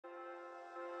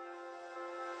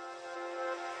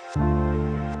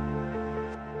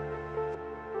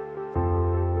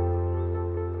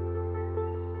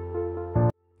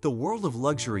The world of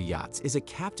luxury yachts is a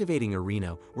captivating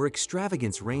arena where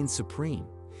extravagance reigns supreme.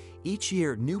 Each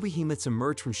year, new behemoths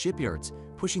emerge from shipyards,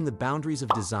 pushing the boundaries of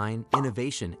design,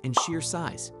 innovation, and sheer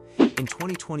size. In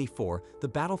 2024, the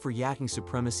battle for yachting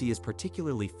supremacy is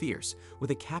particularly fierce, with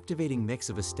a captivating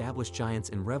mix of established giants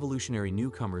and revolutionary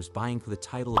newcomers vying for the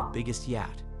title of biggest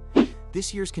yacht.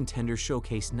 This year's contenders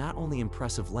showcase not only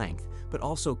impressive length, but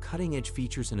also cutting-edge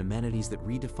features and amenities that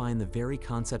redefine the very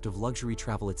concept of luxury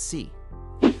travel at sea.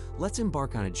 Let's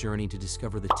embark on a journey to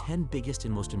discover the 10 biggest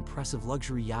and most impressive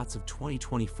luxury yachts of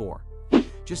 2024.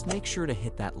 Just make sure to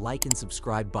hit that like and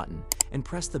subscribe button and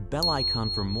press the bell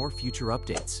icon for more future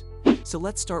updates. So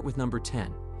let's start with number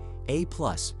 10. A+,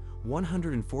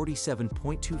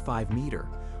 147.25 meter,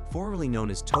 formerly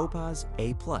known as Topaz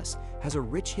A+, has a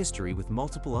rich history with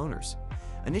multiple owners.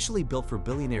 Initially built for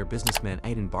billionaire businessman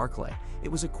Aiden Barclay, it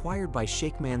was acquired by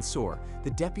Sheikh Mansour, the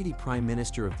Deputy Prime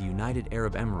Minister of the United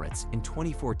Arab Emirates, in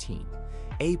 2014.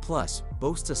 A+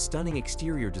 boasts a stunning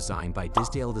exterior design by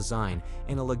Disdale Design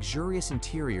and a luxurious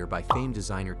interior by famed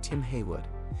designer Tim Haywood.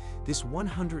 This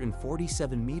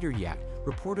 147-meter yacht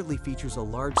reportedly features a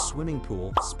large swimming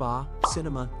pool, spa,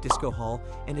 cinema, disco hall,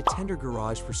 and a tender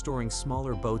garage for storing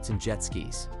smaller boats and jet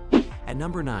skis. At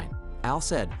number 9, Al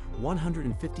Said,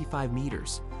 155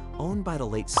 meters. Owned by the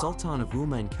late Sultan of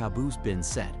Oman Qaboos bin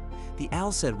Said, the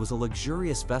Al Said was a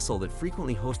luxurious vessel that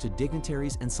frequently hosted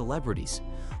dignitaries and celebrities.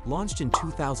 Launched in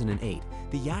 2008,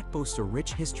 the yacht boasts a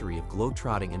rich history of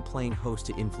globetrotting and playing host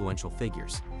to influential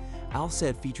figures. Al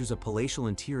Said features a palatial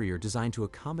interior designed to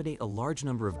accommodate a large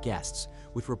number of guests,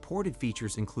 with reported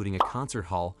features including a concert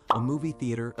hall, a movie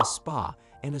theater, a spa,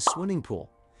 and a swimming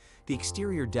pool. The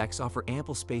exterior decks offer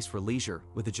ample space for leisure,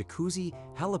 with a jacuzzi,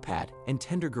 helipad, and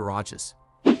tender garages.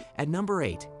 At number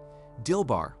 8,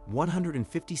 Dilbar,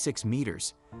 156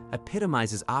 meters,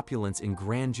 epitomizes opulence and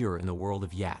grandeur in the world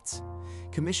of yachts.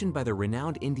 Commissioned by the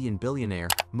renowned Indian billionaire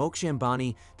Mukesh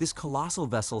Ambani, this colossal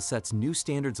vessel sets new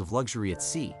standards of luxury at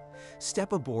sea.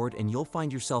 Step aboard and you'll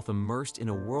find yourself immersed in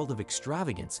a world of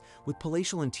extravagance, with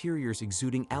palatial interiors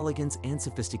exuding elegance and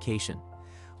sophistication.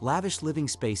 Lavish living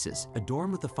spaces,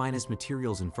 adorned with the finest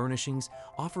materials and furnishings,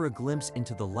 offer a glimpse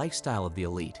into the lifestyle of the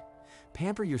elite.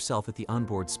 Pamper yourself at the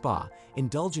onboard spa,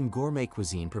 indulge in gourmet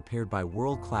cuisine prepared by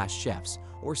world-class chefs,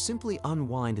 or simply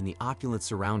unwind in the opulent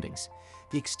surroundings.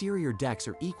 The exterior decks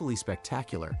are equally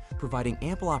spectacular, providing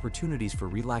ample opportunities for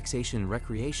relaxation and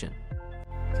recreation.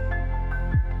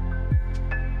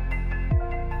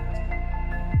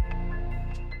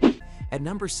 At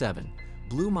number 7,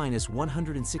 Blue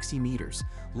 -160 meters.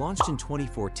 Launched in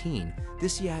 2014,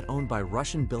 this yacht owned by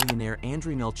Russian billionaire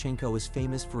Andrei Melchenko is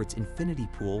famous for its infinity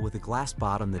pool with a glass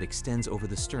bottom that extends over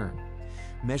the stern.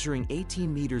 Measuring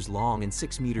 18 meters long and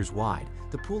 6 meters wide,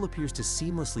 the pool appears to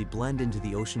seamlessly blend into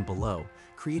the ocean below,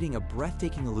 creating a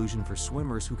breathtaking illusion for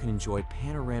swimmers who can enjoy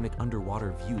panoramic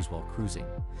underwater views while cruising.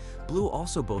 Blue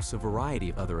also boasts a variety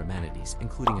of other amenities,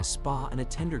 including a spa and a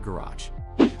tender garage.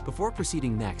 Before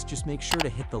proceeding next, just make sure to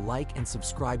hit the like and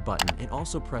subscribe button and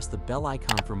also press the bell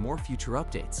icon for more future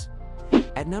updates.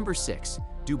 At number 6,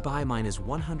 Dubai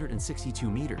 -162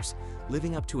 meters.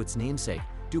 Living up to its namesake,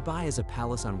 Dubai is a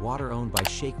palace on water owned by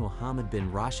Sheikh Mohammed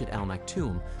bin Rashid Al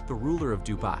Maktoum, the ruler of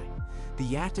Dubai. The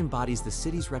yacht embodies the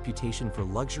city's reputation for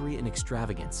luxury and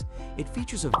extravagance. It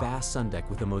features a vast sun deck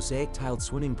with a mosaic-tiled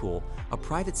swimming pool, a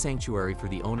private sanctuary for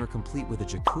the owner complete with a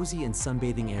jacuzzi and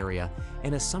sunbathing area,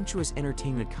 and a sumptuous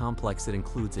entertainment complex that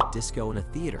includes a disco and a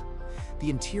theater. The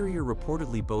interior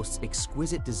reportedly boasts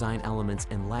exquisite design elements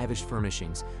and lavish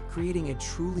furnishings, creating a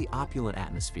truly opulent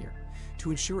atmosphere.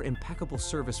 To ensure impeccable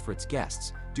service for its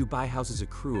guests, Dubai houses a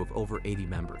crew of over 80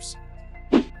 members.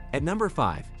 At number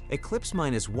 5, Eclipse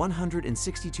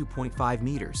 -162.5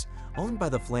 meters. Owned by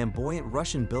the flamboyant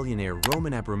Russian billionaire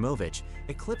Roman Abramovich,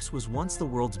 Eclipse was once the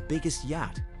world's biggest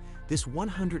yacht. This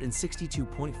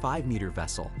 162.5-meter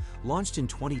vessel, launched in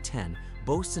 2010,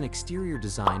 boasts an exterior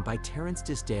design by Terence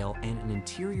Disdale and an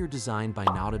interior design by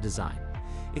Nauta Design.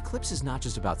 Eclipse is not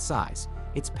just about size,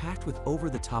 it's packed with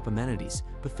over-the-top amenities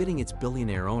befitting its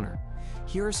billionaire owner.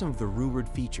 Here are some of the rumored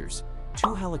features: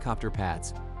 2 helicopter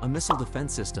pads, a missile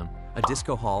defense system, a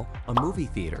disco hall, a movie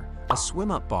theater, a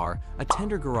swim-up bar, a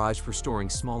tender garage for storing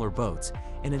smaller boats,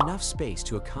 and enough space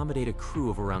to accommodate a crew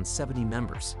of around 70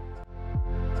 members.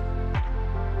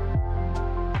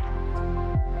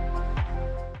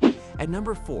 At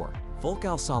number 4, Fulk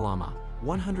Al Salama,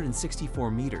 164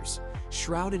 meters.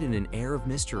 Shrouded in an air of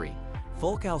mystery,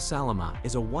 Fulk Al Salama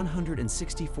is a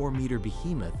 164-meter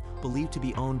behemoth believed to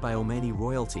be owned by Omani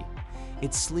royalty.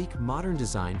 Its sleek, modern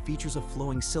design features a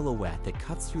flowing silhouette that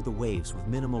cuts through the waves with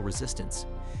minimal resistance.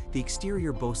 The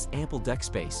exterior boasts ample deck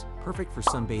space, perfect for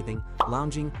sunbathing,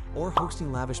 lounging, or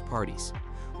hosting lavish parties.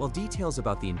 While details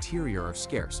about the interior are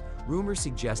scarce, rumors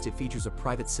suggest it features a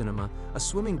private cinema, a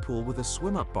swimming pool with a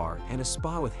swim-up bar, and a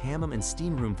spa with hammam and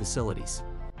steam room facilities.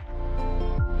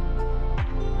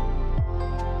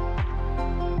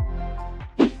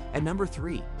 At number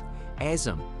 3,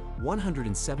 Azam,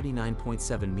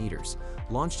 179.7 meters.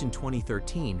 Launched in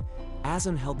 2013,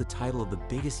 Azam held the title of the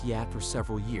biggest yacht for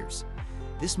several years.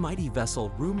 This mighty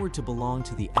vessel, rumored to belong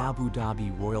to the Abu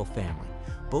Dhabi royal family,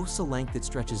 boasts a length that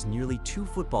stretches nearly 2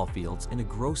 football fields and a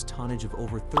gross tonnage of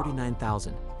over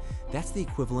 39,000. That's the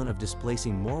equivalent of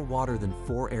displacing more water than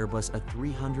 4 Airbus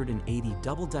A380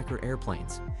 double-decker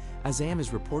airplanes. Azam is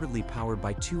reportedly powered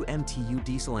by 2 MTU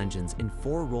diesel engines and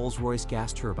 4 Rolls-Royce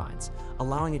gas turbines,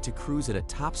 allowing it to cruise at a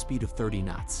top speed of 30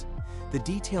 knots. The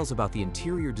details about the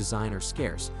interior design are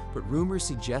scarce, but rumors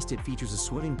suggest it features a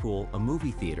swimming pool, a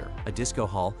movie theater, a disco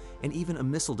hall, and even a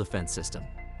missile defense system.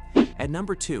 At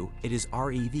number 2, it is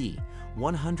REV,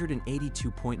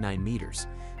 182.9 meters.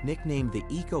 Nicknamed the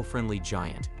eco-friendly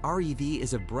giant, REV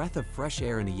is a breath of fresh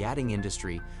air in the yachting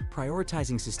industry,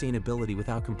 prioritizing sustainability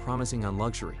without compromising on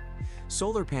luxury.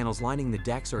 Solar panels lining the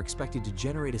decks are expected to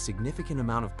generate a significant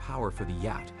amount of power for the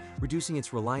yacht, reducing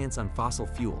its reliance on fossil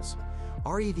fuels.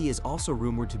 REV is also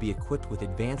rumored to be equipped with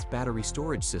advanced battery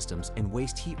storage systems and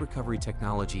waste heat recovery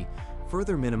technology,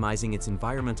 further minimizing its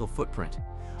environmental footprint.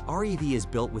 REV is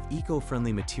built with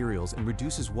eco-friendly materials and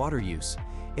reduces water use.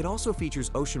 It also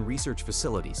features ocean research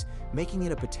facilities, making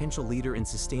it a potential leader in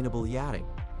sustainable yachting.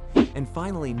 And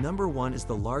finally, number 1 is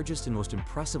the largest and most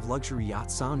impressive luxury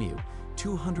yacht, Somnium,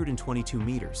 222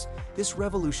 meters. This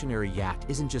revolutionary yacht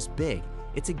isn't just big,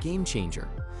 it's a game changer.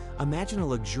 Imagine a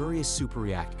luxurious super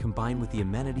yacht combined with the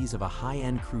amenities of a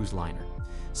high-end cruise liner.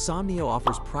 Somnio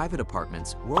offers private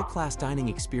apartments, world-class dining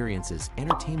experiences,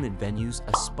 entertainment venues,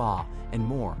 a spa, and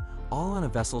more, all on a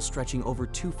vessel stretching over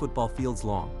 2 football fields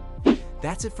long.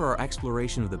 That's it for our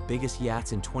exploration of the biggest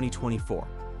yachts in 2024.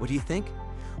 What do you think?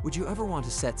 Would you ever want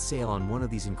to set sail on one of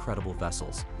these incredible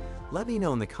vessels? Let me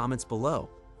know in the comments below.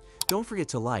 Don't forget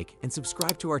to like and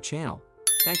subscribe to our channel.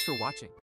 Thanks for watching.